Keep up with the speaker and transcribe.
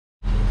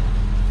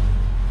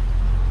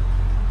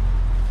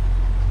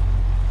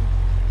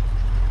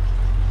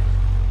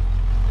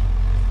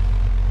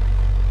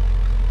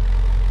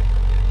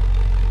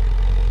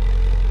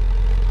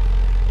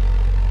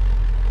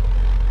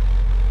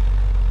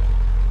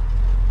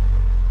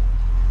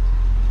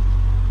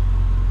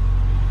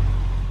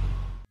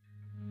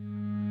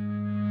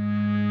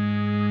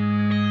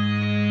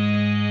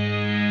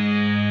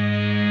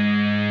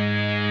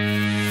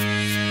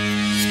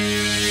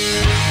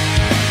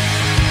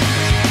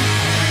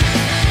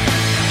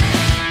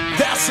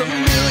a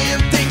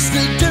million things to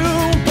do,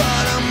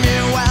 but I'm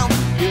here while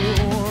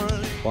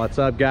you're... What's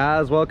up,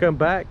 guys? Welcome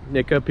back.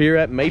 Nick up here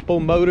at Maple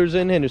Motors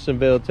in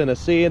Hendersonville,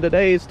 Tennessee, and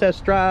today's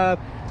test drive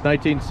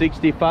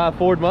 1965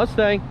 Ford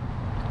Mustang.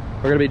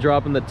 We're going to be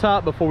dropping the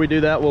top. Before we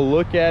do that, we'll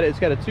look at it. It's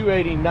got a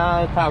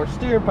 289 power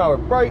steering, power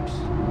brakes.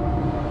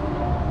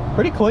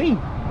 Pretty clean.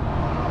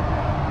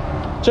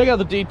 Check out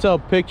the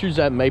detailed pictures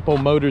at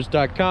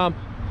maplemotors.com.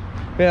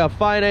 We have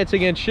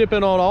financing and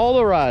shipping on all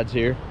the rides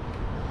here.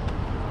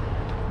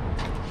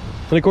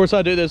 And of course,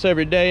 I do this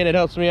every day, and it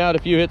helps me out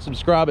if you hit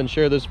subscribe and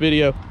share this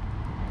video.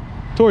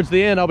 Towards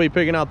the end, I'll be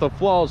picking out the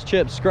flaws,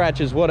 chips,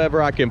 scratches,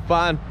 whatever I can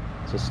find.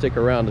 So stick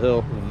around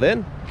till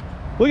then.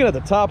 Looking at the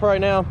top right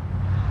now,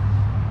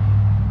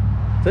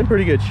 it's in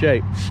pretty good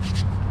shape.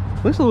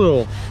 Looks a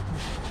little,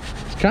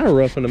 it's kind of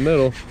rough in the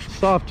middle.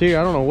 Soft here,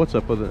 I don't know what's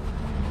up with it.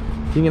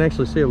 You can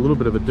actually see a little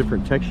bit of a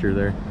different texture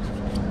there.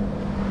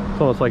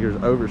 It's almost like there's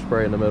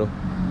overspray in the middle.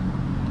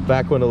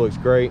 Back window looks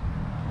great.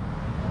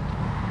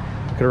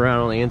 Looking around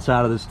on the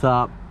inside of this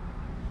top.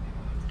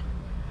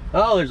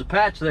 Oh, there's a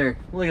patch there.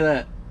 Look at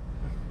that.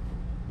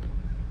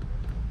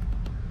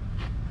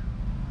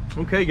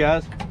 Okay,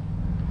 guys.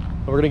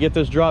 We're gonna get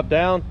this dropped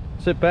down.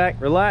 Sit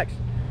back, relax.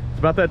 It's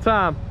about that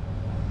time.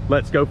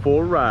 Let's go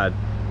for a ride.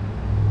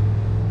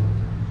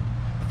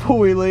 Before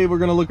we leave, we're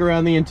gonna look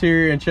around the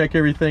interior and check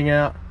everything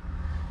out.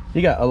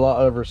 You got a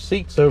lot of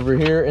receipts over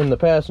here in the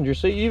passenger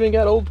seat. You even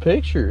got old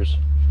pictures.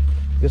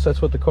 I guess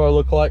that's what the car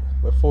looked like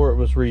before it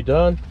was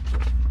redone.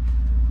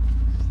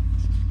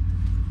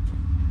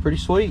 Pretty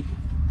sweet.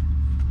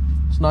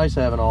 It's nice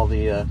having all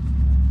the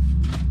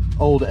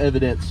old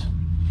evidence.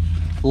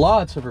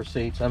 Lots of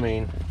receipts. I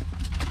mean,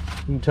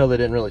 you can tell they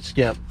didn't really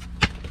skimp.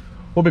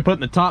 We'll be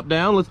putting the top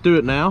down. Let's do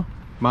it now.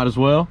 Might as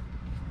well.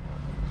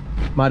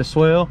 Might as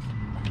well.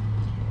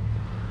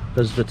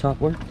 Does the top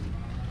work?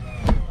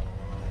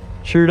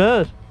 Sure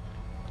does.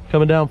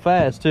 Coming down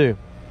fast too.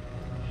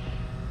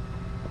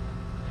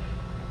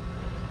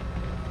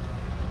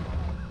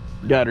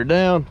 Got her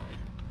down.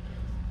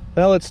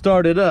 Now let's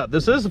start it up.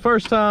 This is the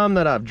first time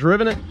that I've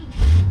driven it.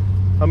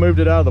 I moved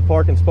it out of the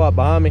parking spot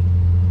behind me.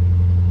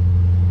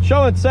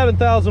 Showing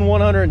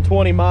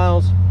 7,120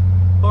 miles.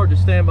 Hard to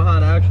stand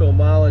behind actual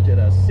mileage in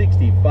a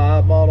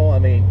 65 model. I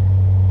mean,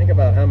 think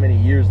about how many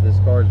years this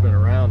car's been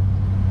around.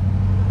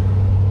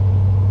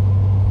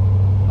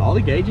 All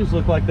the gauges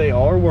look like they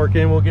are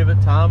working. We'll give it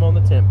time on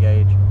the temp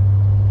gauge.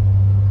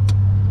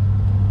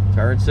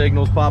 Turn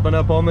signals popping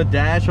up on the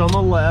dash on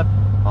the left,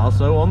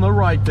 also on the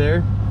right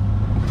there.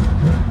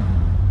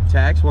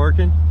 Tach's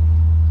working.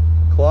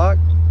 Clock.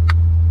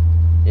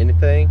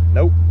 Anything?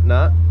 Nope,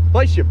 not.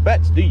 Place your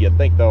bets. Do you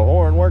think the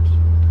horn works?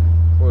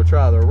 We'll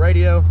try the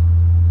radio.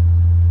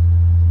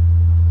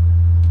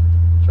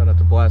 Try not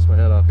to blast my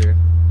head off here.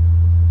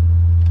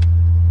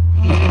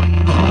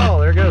 Oh,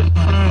 there it goes.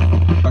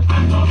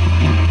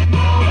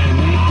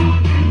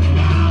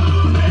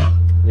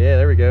 Yeah,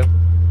 there we go.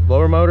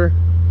 Blower motor.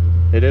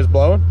 It is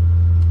blowing.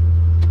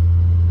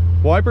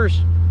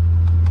 Wipers.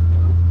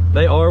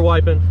 They are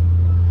wiping.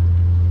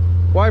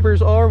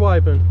 Wipers are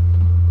wiping.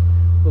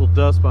 A little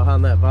dust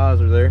behind that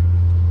visor there.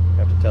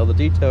 Have to tell the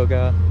detail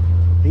guy.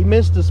 He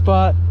missed a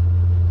spot.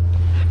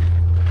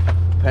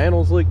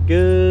 Panels look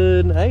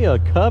good. Hey, a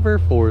cover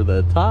for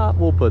the top.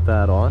 We'll put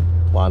that on.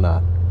 Why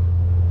not?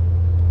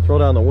 Throw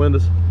down the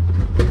windows.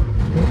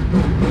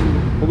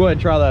 We'll go ahead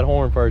and try that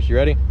horn first. You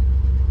ready?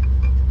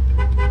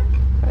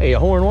 Hey, a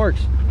horn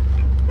works.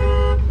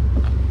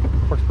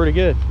 Works pretty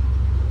good.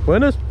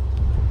 Windows.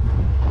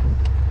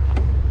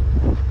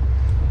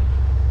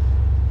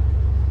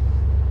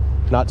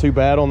 Not too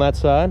bad on that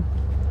side.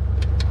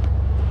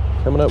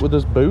 Coming up with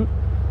this boot.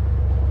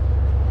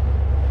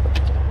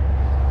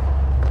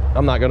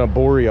 I'm not gonna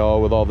bore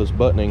y'all with all this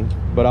buttoning,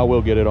 but I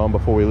will get it on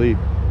before we leave.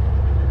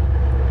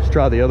 Let's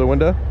try the other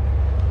window.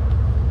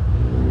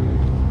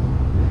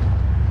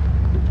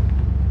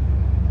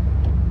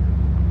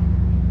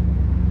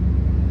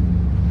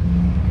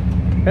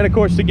 And of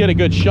course, to get a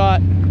good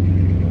shot,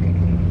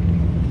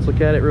 let's look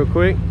at it real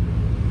quick.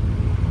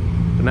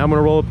 So now I'm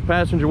gonna roll up the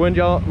passenger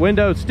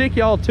window, stick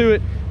y'all to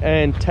it,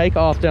 and take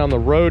off down the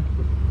road.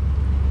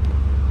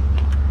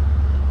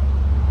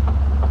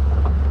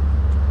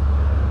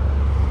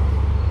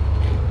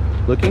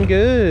 Looking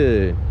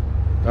good.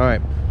 All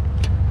right,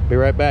 be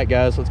right back,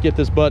 guys. Let's get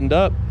this buttoned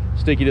up,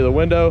 stick you to the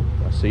window.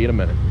 I'll see you in a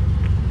minute.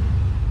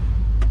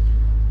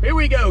 Here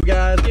we go,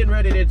 guys, getting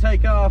ready to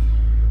take off.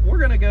 We're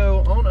gonna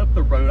go on up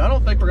the road. I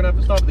don't think we're gonna have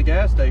to stop at the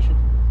gas station.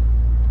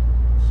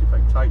 Let's see if I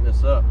can tighten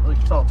this up. Look,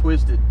 it's all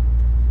twisted.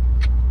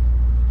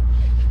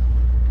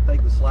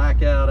 Take the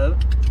slack out of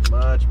it.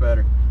 Much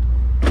better.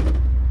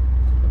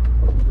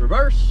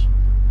 Reverse.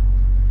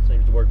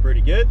 Seems to work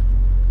pretty good.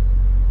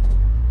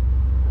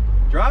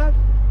 Drive.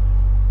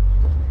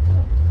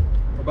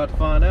 We're about to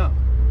find out.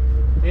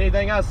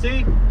 Anything I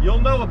see, you'll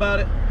know about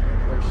it.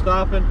 We're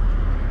stopping.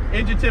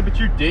 Engine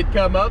temperature did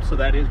come up, so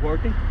that is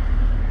working.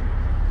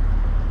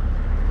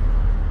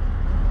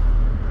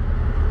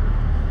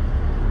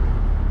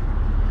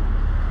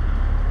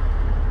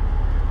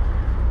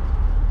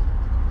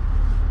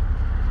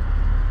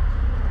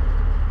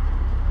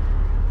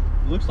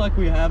 looks like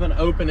we have an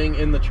opening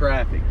in the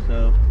traffic,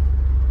 so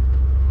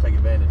take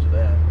advantage of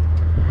that.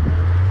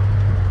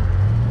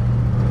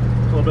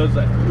 A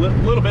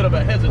little bit of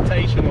a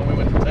hesitation when we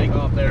went to take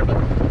off there, but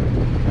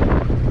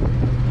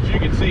as you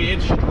can see,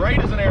 it's straight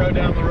as an arrow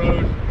down the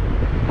road.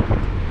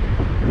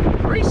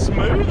 Pretty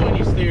smooth when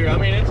you steer. I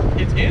mean,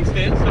 it's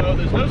instant, so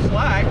there's no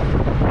slack.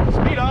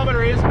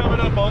 Speedometer is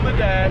coming up on the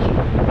dash.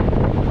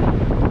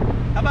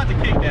 How about the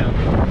kick down?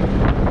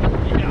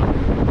 Yeah.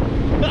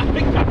 I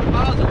think the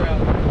miles are out.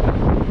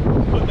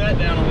 Put that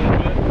down a little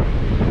bit.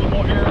 A little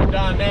more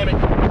aerodynamic.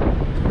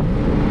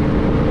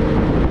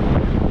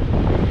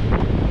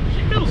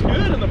 She feels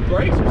good, and the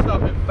brakes are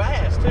stopping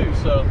fast too,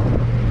 so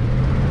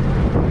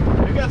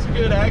we got some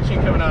good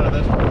action coming out of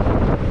this one.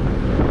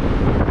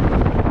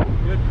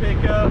 Good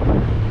pickup.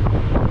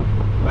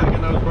 Back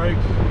in those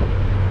brakes.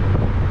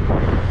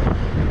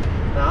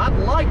 Now I'd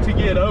like to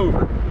get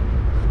over.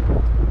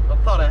 I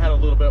thought I had a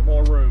little bit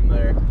more room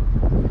there.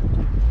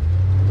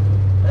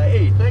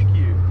 Hey, thank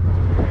you.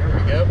 There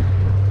we go.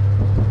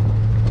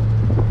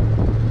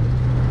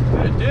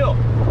 Good deal.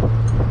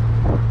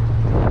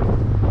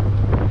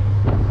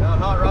 Out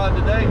hot rod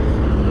today.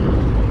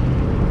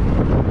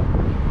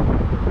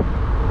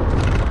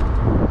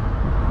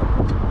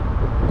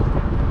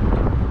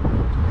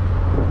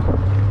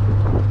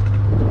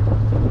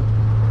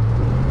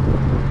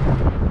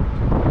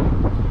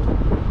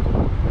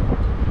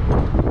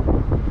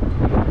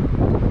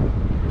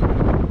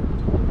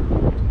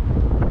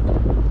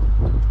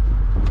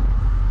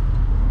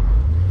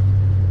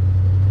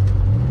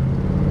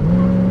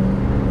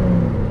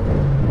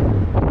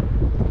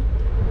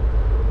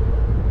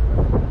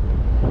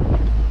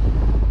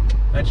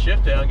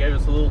 Shift down gave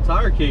us a little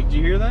tire kick. Did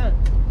you hear that?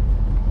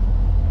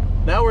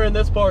 Now we're in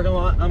this parking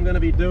lot. I'm going to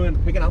be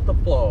picking out the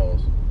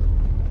flaws.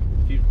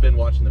 If you've been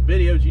watching the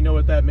videos, you know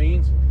what that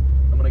means.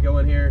 I'm going to go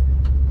in here,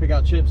 pick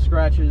out chips,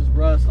 scratches,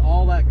 rust,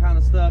 all that kind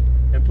of stuff,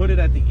 and put it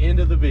at the end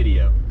of the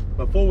video.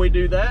 Before we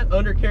do that,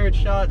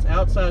 undercarriage shots,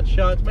 outside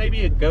shots,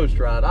 maybe a ghost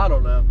ride. I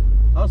don't know.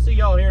 I'll see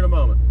y'all here in a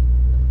moment.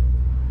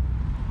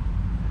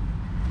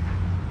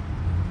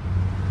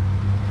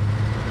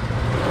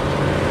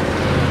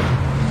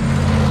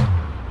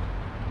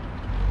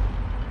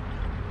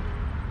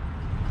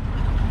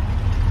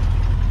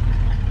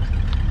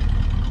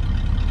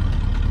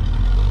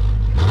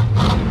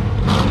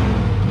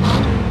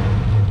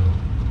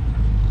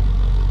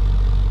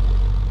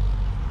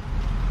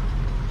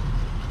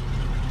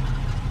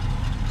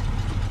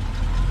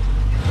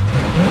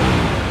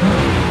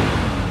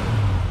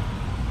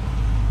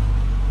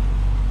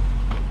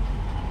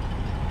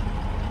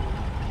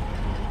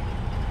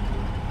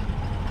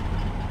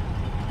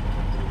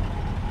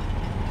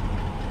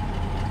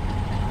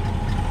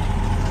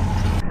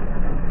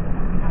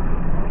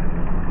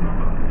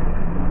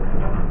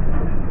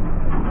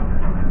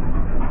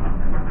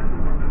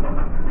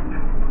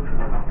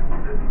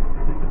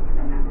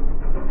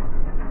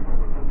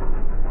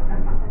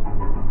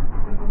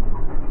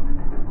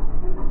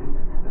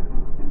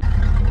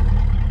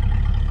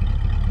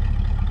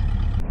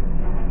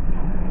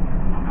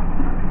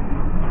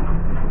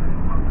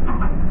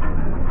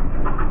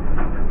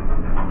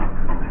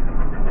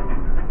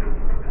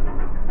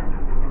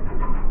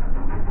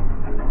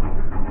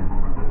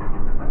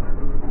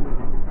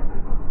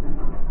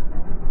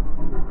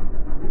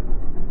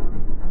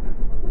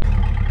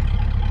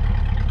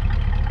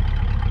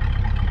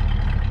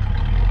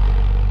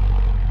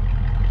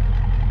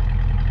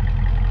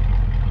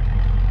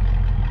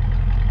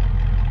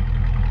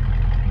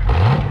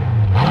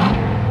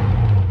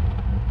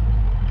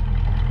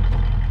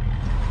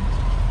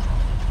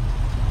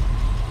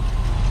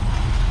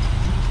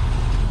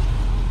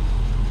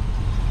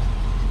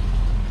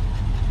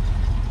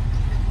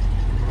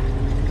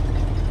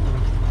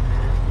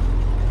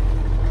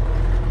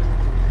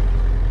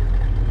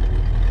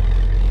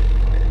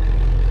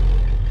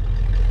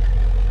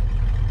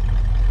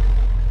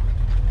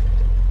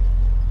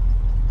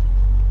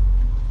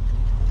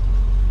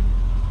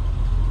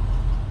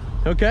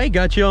 Okay,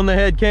 got you on the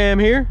head cam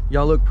here.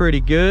 Y'all look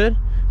pretty good.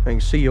 I can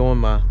see you on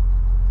my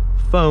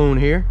phone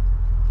here.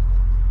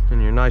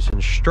 And you're nice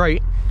and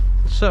straight.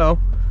 So,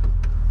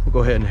 we'll go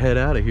ahead and head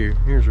out of here.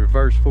 Here's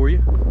reverse for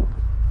you.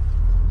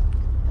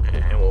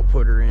 And we'll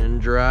put her in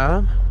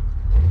drive.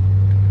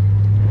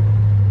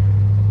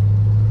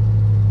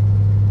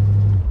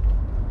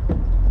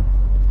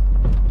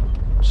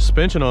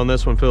 Suspension on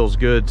this one feels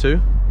good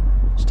too.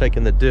 It's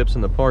taking the dips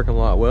in the parking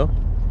lot well.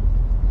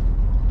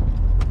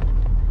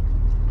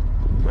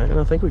 Man,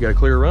 I think we got a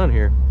clear run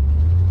here.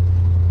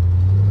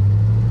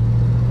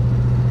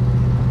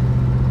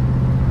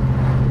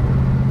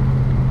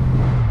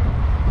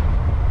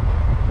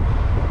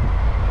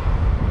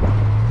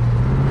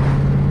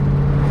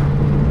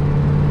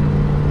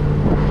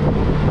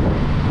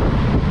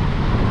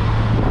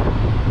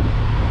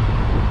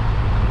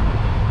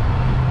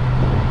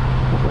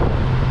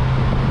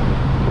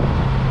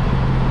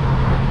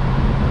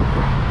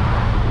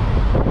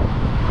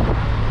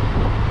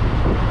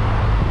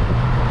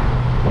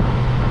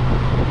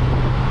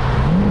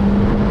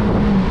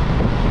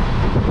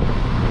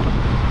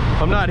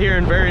 not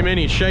hearing very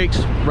many shakes,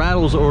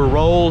 rattles, or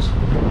rolls.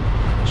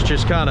 It's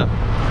just kind of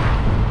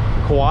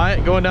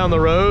quiet going down the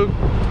road.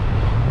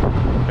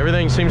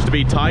 Everything seems to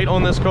be tight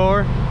on this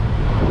car.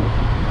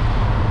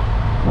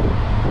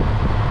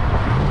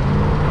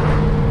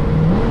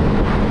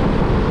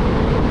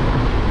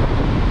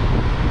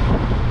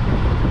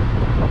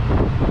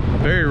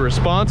 Very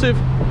responsive.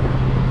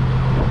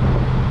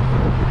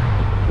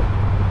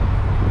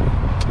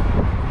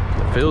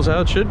 It feels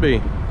how it should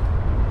be.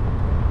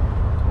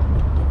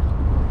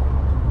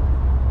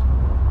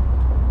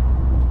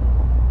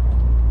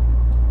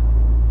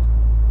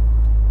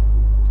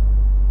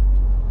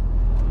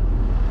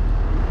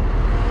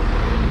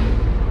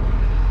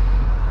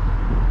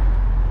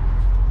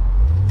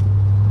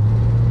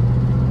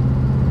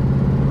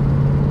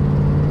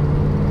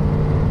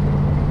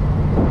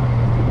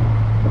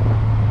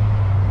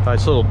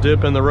 Nice little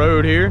dip in the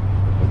road here.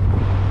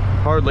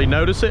 Hardly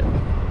notice it. And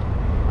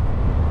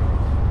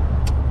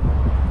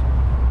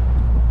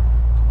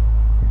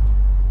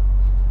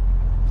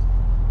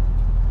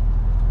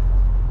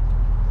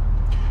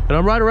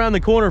I'm right around the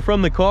corner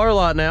from the car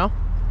lot now.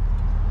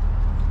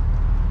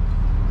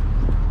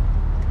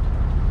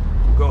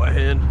 Go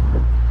ahead,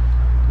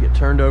 get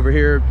turned over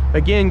here.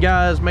 Again,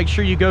 guys, make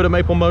sure you go to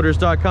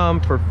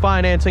maplemotors.com for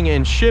financing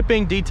and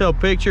shipping, detailed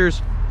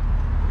pictures.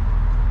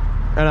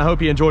 And I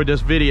hope you enjoyed this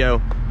video.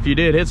 If you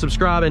did, hit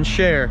subscribe and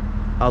share.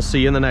 I'll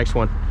see you in the next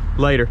one.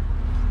 Later.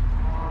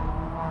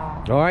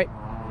 All right,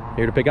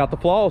 here to pick out the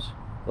flaws.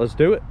 Let's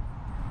do it.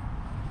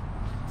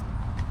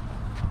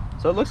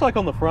 So it looks like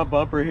on the front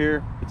bumper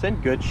here, it's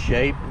in good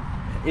shape.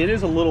 It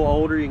is a little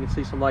older. You can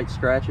see some light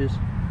scratches,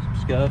 some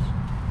scuffs.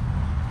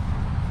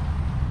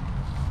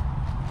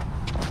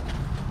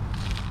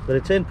 But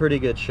it's in pretty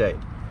good shape.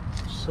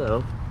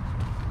 So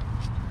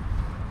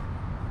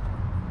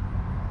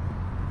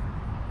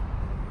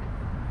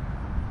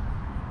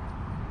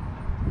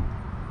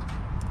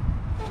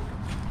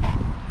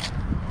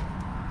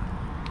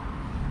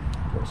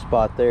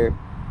spot there,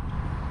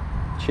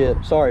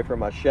 chip. Sorry for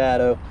my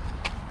shadow.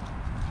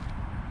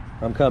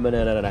 I'm coming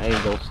in at an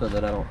angle so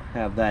that I don't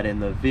have that in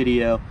the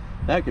video.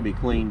 That could be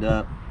cleaned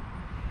up.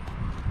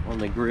 On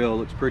the grill,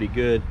 looks pretty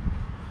good.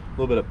 A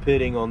little bit of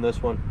pitting on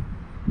this one.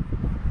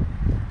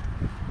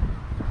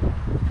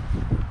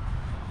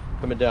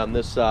 Coming down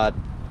this side,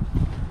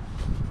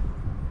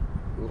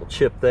 a little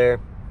chip there.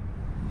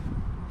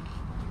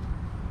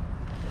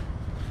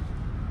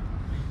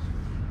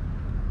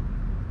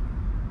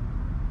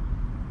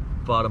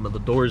 Bottom of the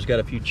door's got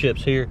a few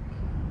chips here.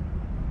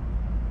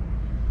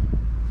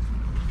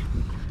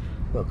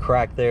 Little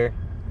crack there.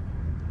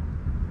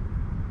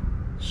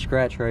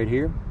 Scratch right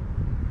here.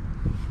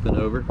 Been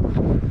over.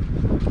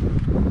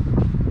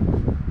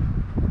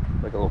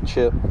 Like a little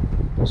chip,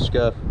 a little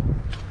scuff.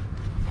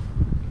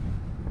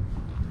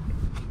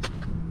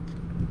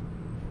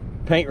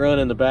 Paint run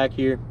in the back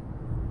here.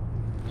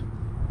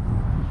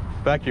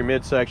 Back your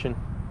midsection.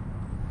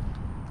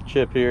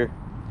 Chip here.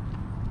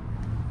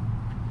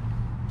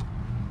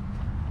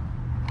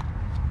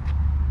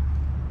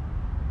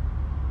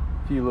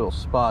 Few little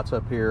spots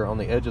up here on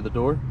the edge of the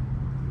door.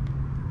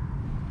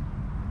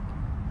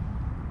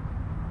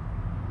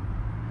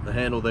 The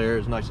handle there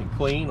is nice and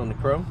clean on the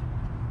chrome.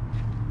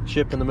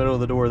 Chip in the middle of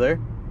the door there.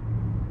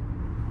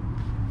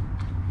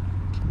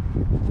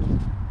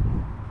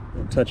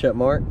 Touch-up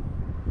mark.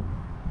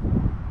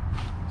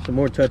 Some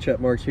more touch-up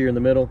marks here in the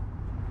middle.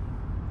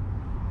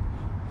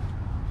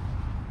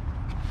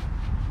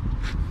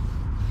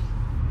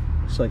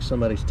 Looks like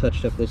somebody's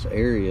touched up this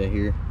area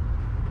here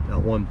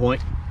at one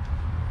point.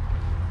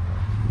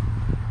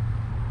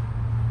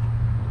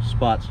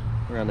 Spots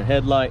around the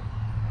headlight,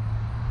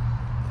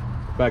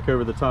 back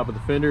over the top of the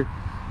fender,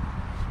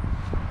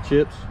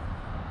 chips.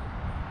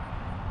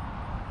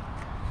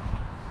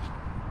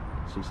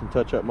 See some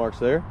touch-up marks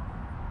there.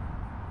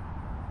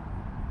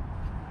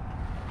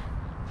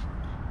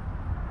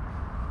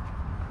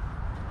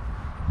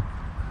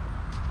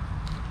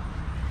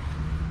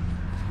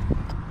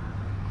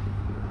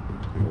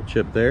 Little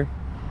chip there.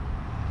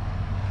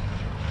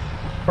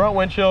 Front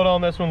windshield on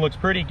this one looks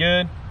pretty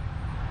good.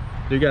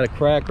 Do got a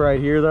crack right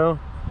here though,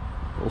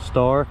 little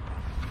star.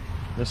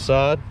 This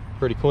side,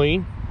 pretty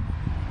clean.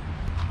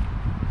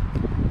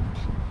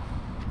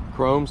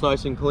 Chrome's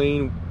nice and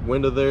clean.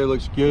 Window there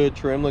looks good.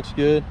 Trim looks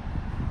good.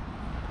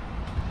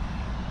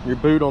 Your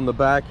boot on the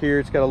back here,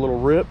 it's got a little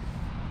rip.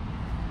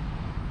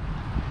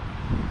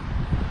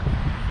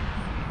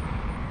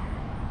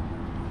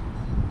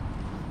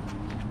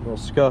 Little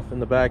scuff in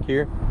the back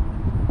here.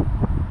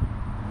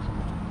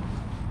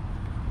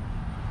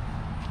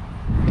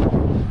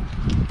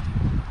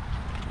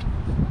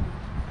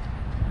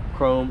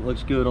 Chrome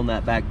looks good on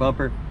that back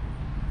bumper.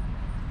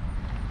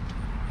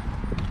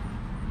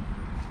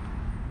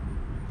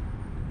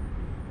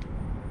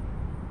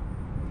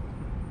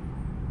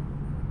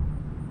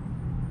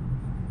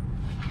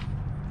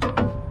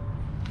 Around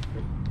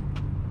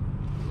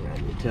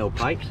your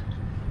tailpipes.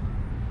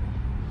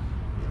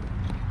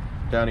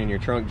 Down in your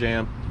trunk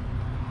jam.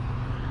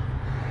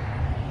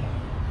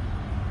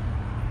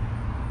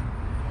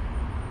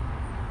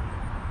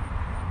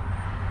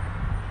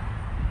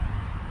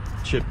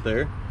 chip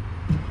there.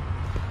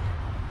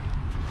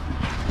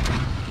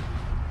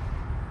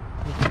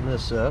 Open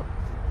this up.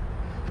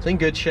 It's in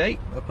good shape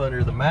up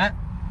under the mat.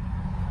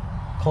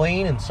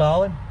 Clean and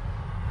solid.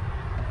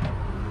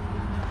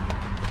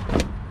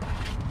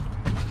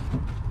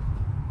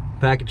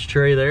 Package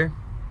tray there.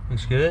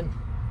 Looks good.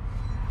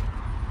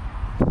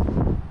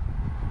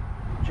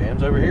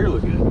 Jams over here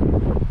look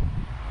good.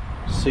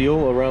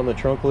 Seal around the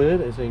trunk lid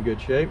is in good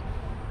shape.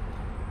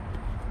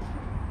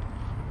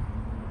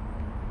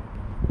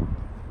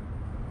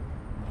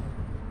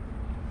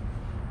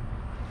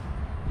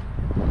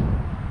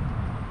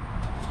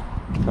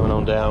 Coming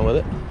on down with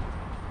it.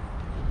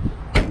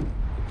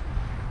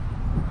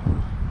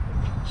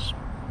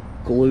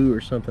 Glue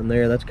or something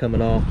there, that's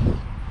coming off.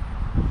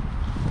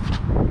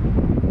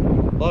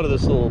 A lot of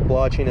this little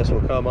blotchiness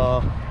will come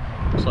off.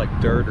 Looks like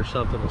dirt or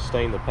something will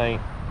stain the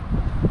paint.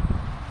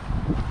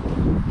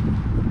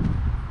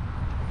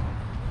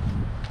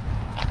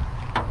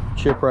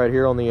 Chip right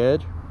here on the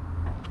edge.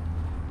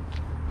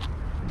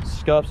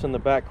 Scuffs in the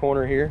back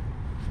corner here.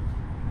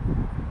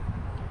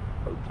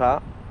 Up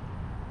top.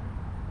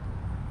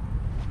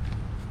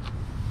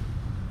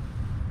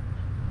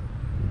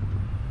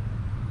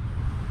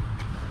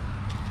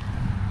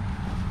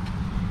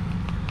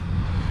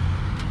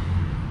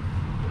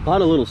 A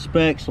lot of little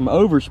specks, some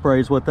overspray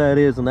is what that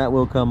is, and that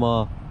will come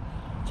off.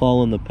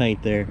 Fall in the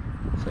paint there.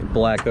 It's like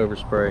black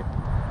overspray.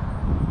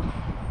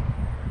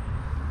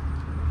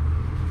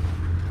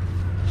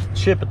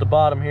 Chip at the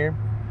bottom here.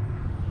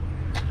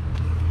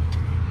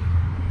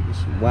 There's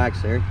some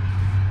wax there.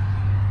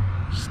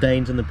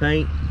 Stains in the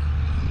paint.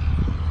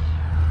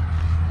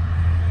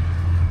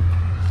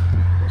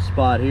 A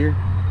spot here.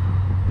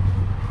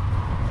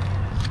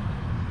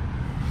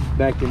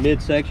 Back to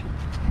midsection.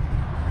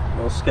 A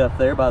little scuff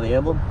there by the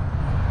emblem.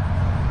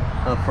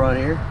 Up front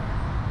here.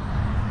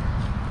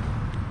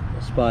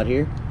 A spot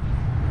here.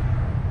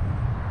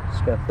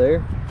 Scuff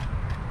there.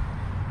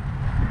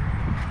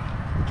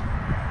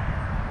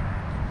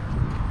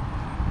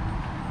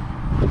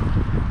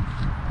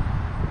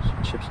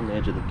 Some chips on the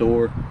edge of the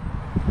door.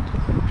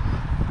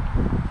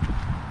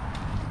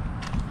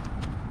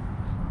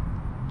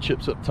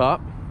 Chips up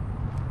top.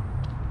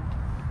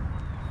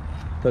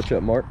 Touch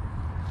up mark.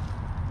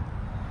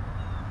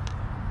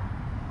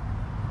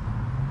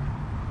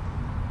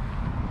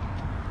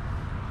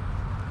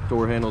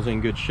 Door handle's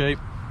in good shape.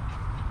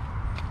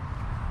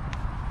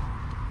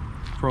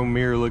 Chrome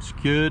mirror looks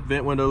good.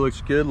 Vent window looks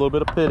good. A little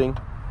bit of pitting.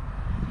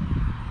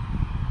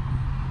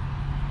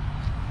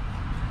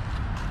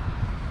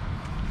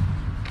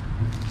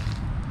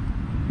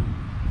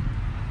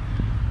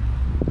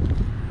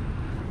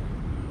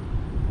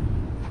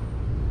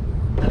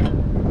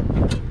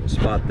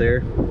 Spot there.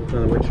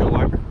 Another windshield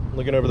wiper.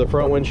 Looking over the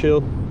front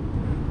windshield.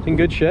 It's in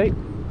good shape.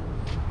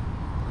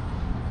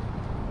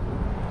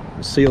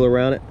 Seal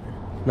around it.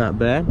 Not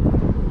bad.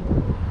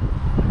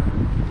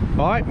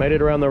 All right, made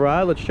it around the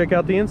ride. Let's check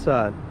out the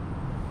inside.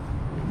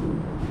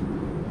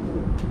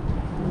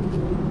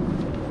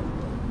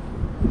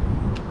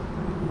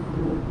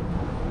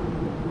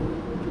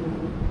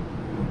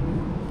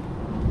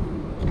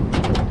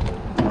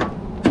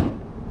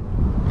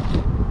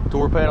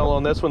 Door panel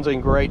on this one's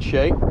in great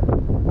shape. A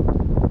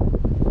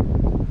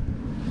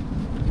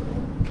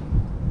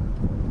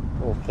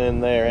little thin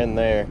there and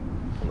there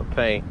on the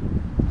paint.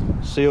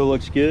 Seal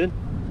looks good.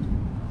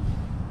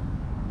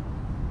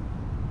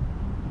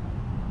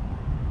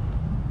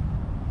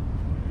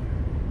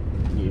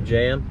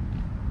 Jam,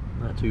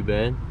 not too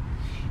bad.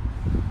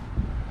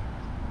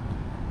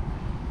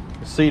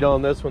 The seat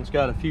on this one's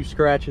got a few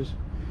scratches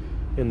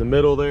in the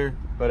middle there,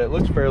 but it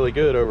looks fairly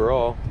good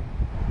overall.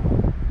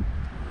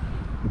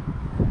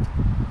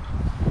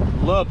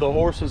 Love the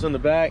horses in the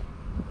back.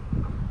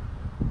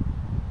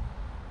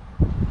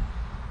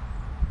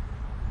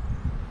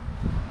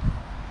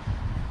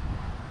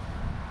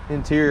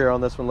 Interior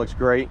on this one looks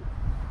great.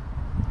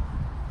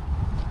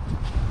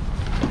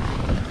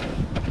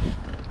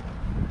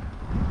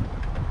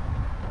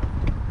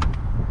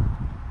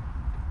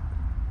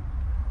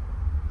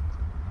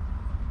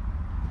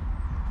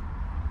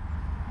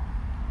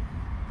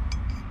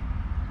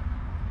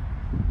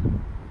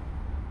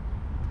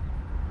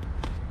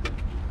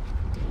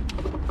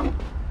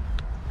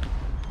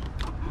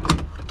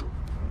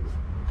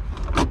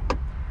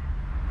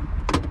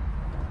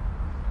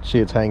 See,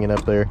 it's hanging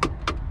up there.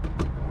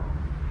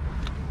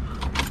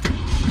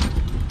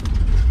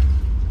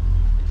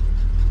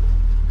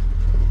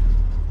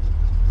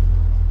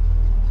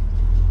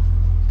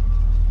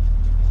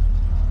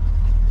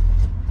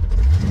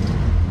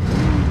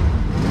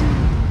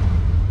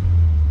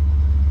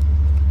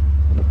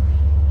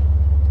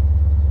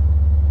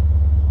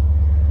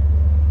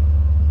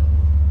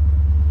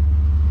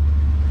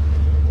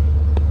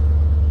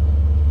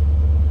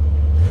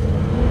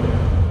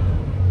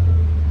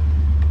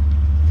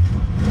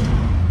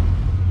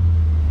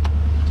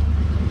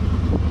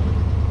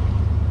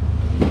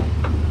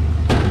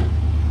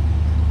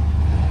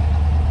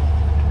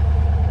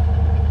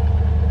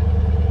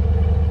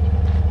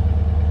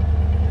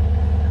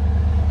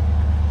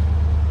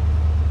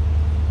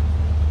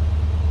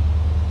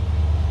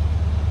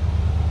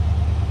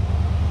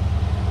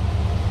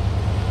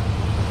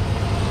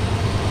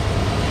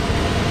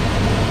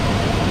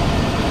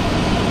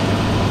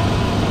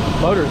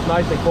 Motor's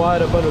nice and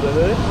quiet up under the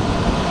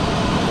hood.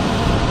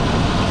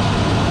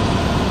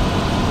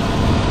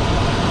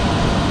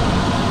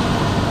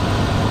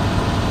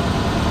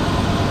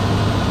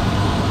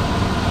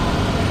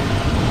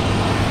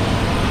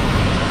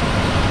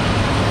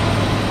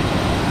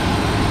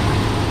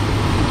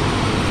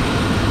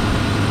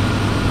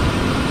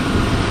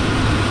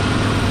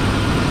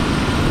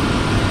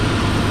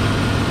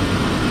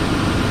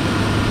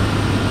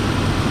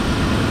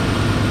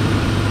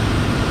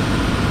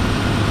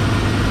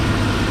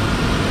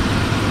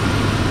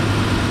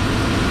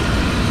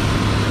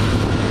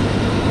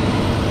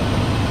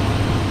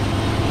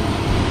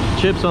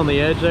 Chips on the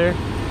edge there.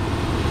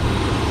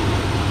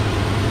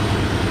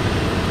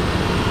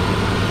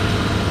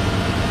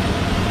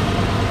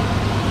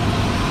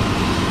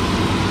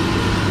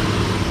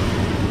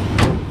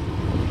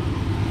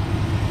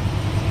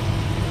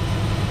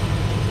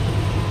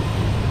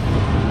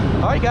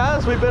 Alright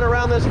guys, we've been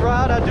around this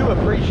ride. I do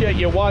appreciate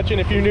you watching.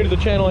 If you're new to the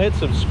channel, hit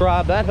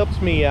subscribe. That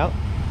helps me out.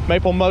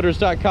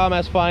 MapleMotors.com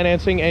has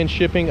financing and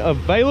shipping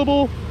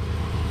available.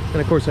 And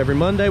of course, every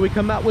Monday we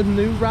come out with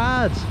new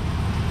rides.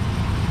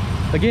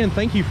 Again,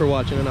 thank you for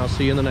watching, and I'll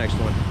see you in the next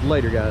one.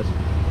 Later, guys.